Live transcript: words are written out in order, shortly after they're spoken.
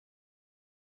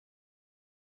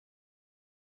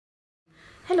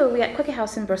Hello, we are at Quaker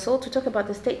House in Brussels to talk about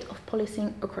the state of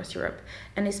policing across Europe,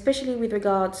 and especially with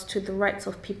regards to the rights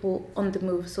of people on the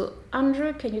move. So,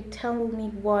 Andrew, can you tell me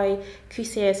why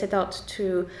QCEA set out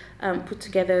to put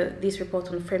together this report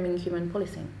on framing human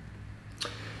policing?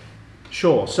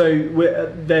 Sure. So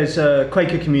there's a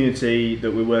Quaker community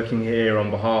that we're working here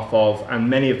on behalf of, and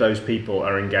many of those people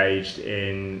are engaged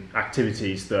in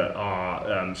activities that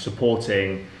are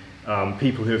supporting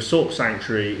people who have sought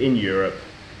sanctuary in Europe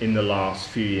in the last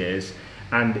few years.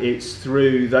 And it's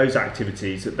through those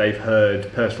activities that they've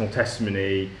heard personal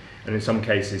testimony and in some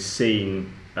cases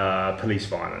seen police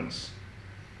violence.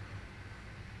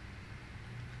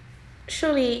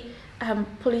 Surely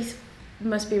police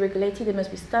must be regulated, there must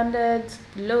be standards,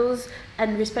 laws,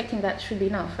 and respecting that should be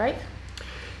enough, right?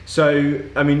 So,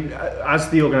 I mean, as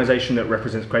the organisation that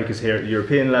represents Quakers here at the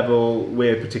European level,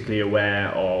 we're particularly aware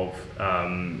of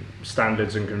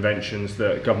standards and conventions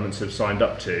that governments have signed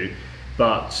up to,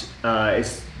 but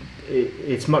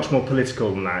it's much more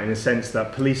political than that, in the sense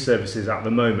that police services at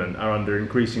the moment are under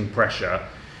increasing pressure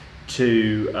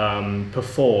to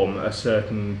perform a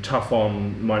certain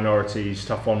tough-on minorities,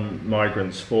 tough-on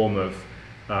migrants form of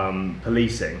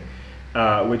policing,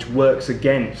 which works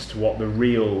against what the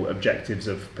real objectives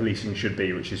of policing should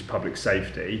be, which is public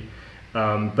safety.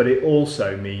 But it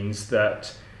also means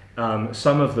that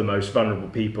some of the most vulnerable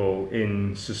people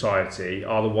in society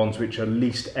are the ones which are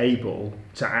least able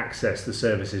to access the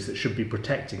services that should be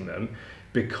protecting them,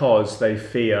 because they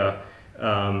fear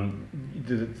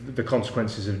the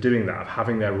consequences of doing that, of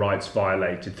having their rights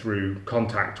violated through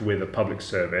contact with a public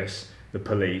service, the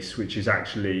police, which is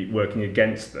actually working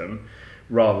against them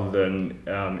rather than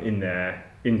in their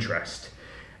interest.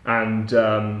 And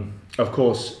of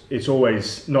course, it's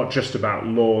always not just about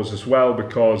laws as well,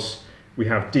 because we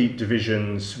have deep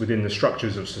divisions within the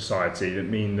structures of society that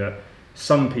mean that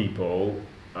some people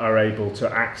are able to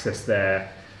access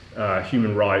their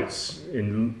human rights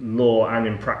in law and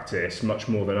in practice much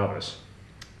more than others.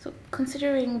 So,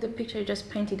 considering the picture you just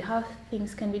painted, how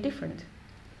things can be different?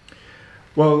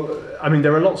 Well, I mean,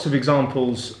 there are lots of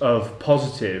examples of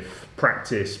positive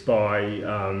practice by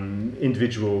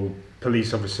individual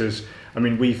police officers. I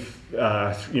mean, we've,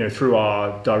 through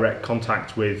our direct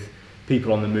contact with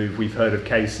people on the move, we've heard of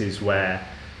cases where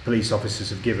police officers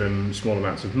have given small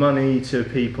amounts of money to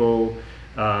people.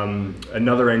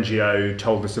 Another NGO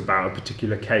told us about a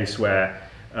particular case where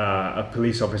a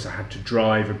police officer had to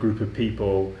drive a group of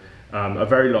people a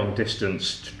very long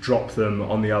distance to drop them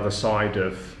on the other side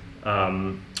of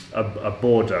a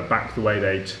border back the way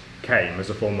they'd came, as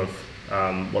a form of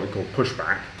what we call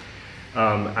pushback.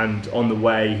 And on the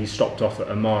way he stopped off at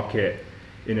a market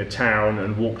in a town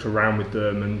and walked around with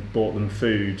them and bought them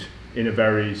food in a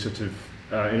very sort of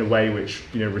in a way which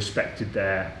respected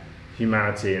their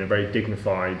humanity in a very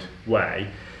dignified way.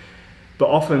 But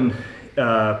often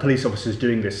police officers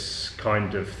doing this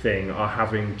kind of thing are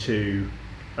having to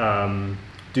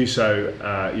do so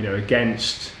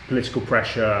against political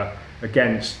pressure,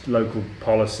 against local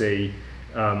policy,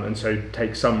 and so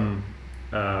take some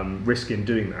risk in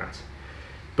doing that.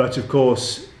 But of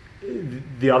course,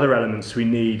 the other elements we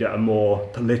need at a more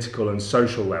political and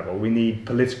social level, we need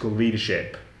political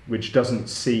leadership which doesn't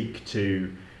seek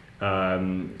to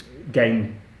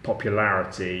gain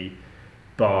popularity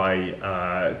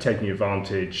by taking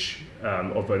advantage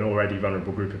of an already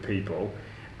vulnerable group of people,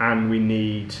 and we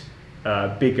need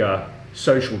bigger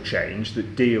social change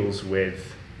that deals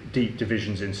with deep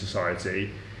divisions in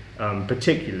society,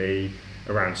 particularly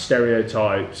around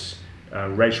stereotypes,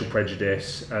 racial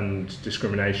prejudice and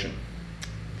discrimination.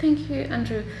 Thank you,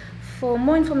 Andrew. For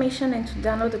more information and to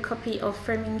download a copy of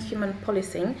Framing Human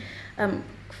Policing,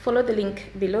 follow the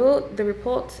link below. The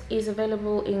report is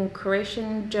available in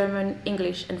Croatian, German,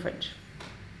 English and French.